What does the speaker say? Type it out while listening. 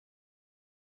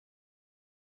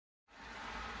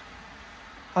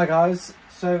Hi guys,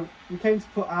 so we came to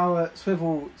put our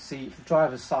swivel seat for the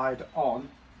driver's side on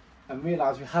and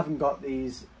realised we haven't got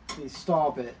these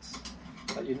star bits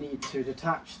that you need to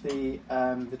detach the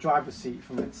driver's seat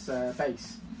from its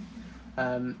base. So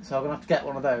I'm going to have to get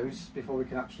one of those before we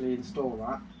can actually install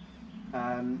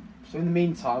that. So in the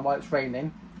meantime, while it's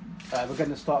raining, we're going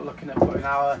to start looking at putting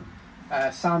our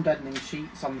sound deadening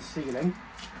sheets on the ceiling.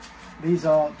 These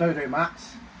are dodo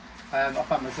mats off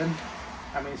Amazon.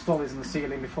 And we install these in the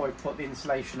ceiling before we put the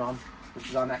insulation on, which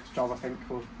is our next job. I think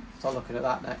we'll start looking at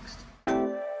that next.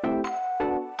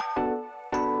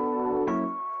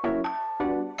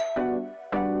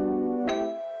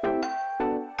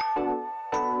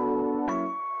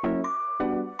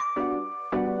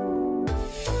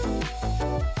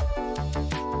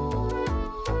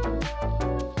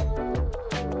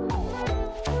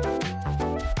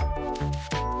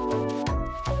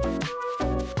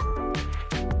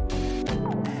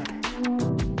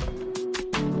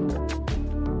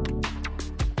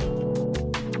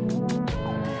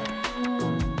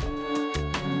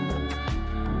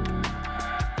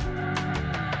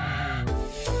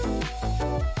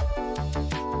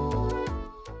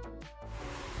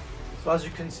 So as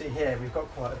you can see here, we've got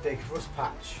quite a big rust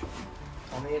patch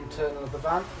on the internal of the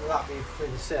van, and that being through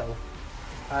the sill.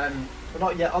 We're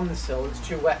not yet on the sill, it's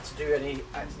too wet to do any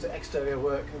exterior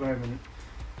work at the moment.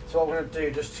 So what we're going to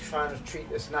do, just to try and treat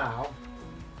this now,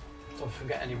 so we don't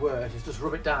get any worse, is just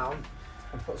rub it down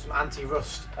and put some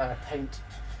anti-rust paint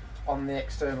on the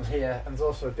external here. And there's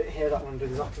also a bit here that I'm going to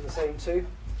do exactly the same too.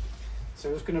 So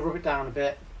we're just going to rub it down a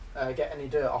bit, get any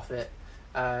dirt off it,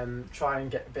 try and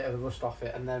get a bit of the rust off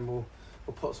it, and then we'll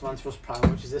put some anti-rust primer,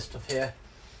 which is this stuff here,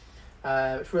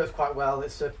 which works quite well.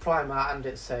 It's a primer and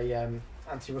it's a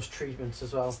anti-rust treatment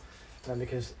as well. And then,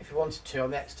 because if we wanted to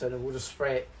on the external, we'll just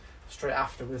spray it straight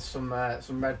after with some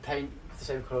red paint, the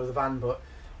same colour as the van. But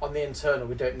on the internal,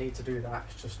 we don't need to do that.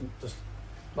 It's just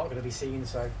not going to be seen.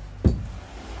 So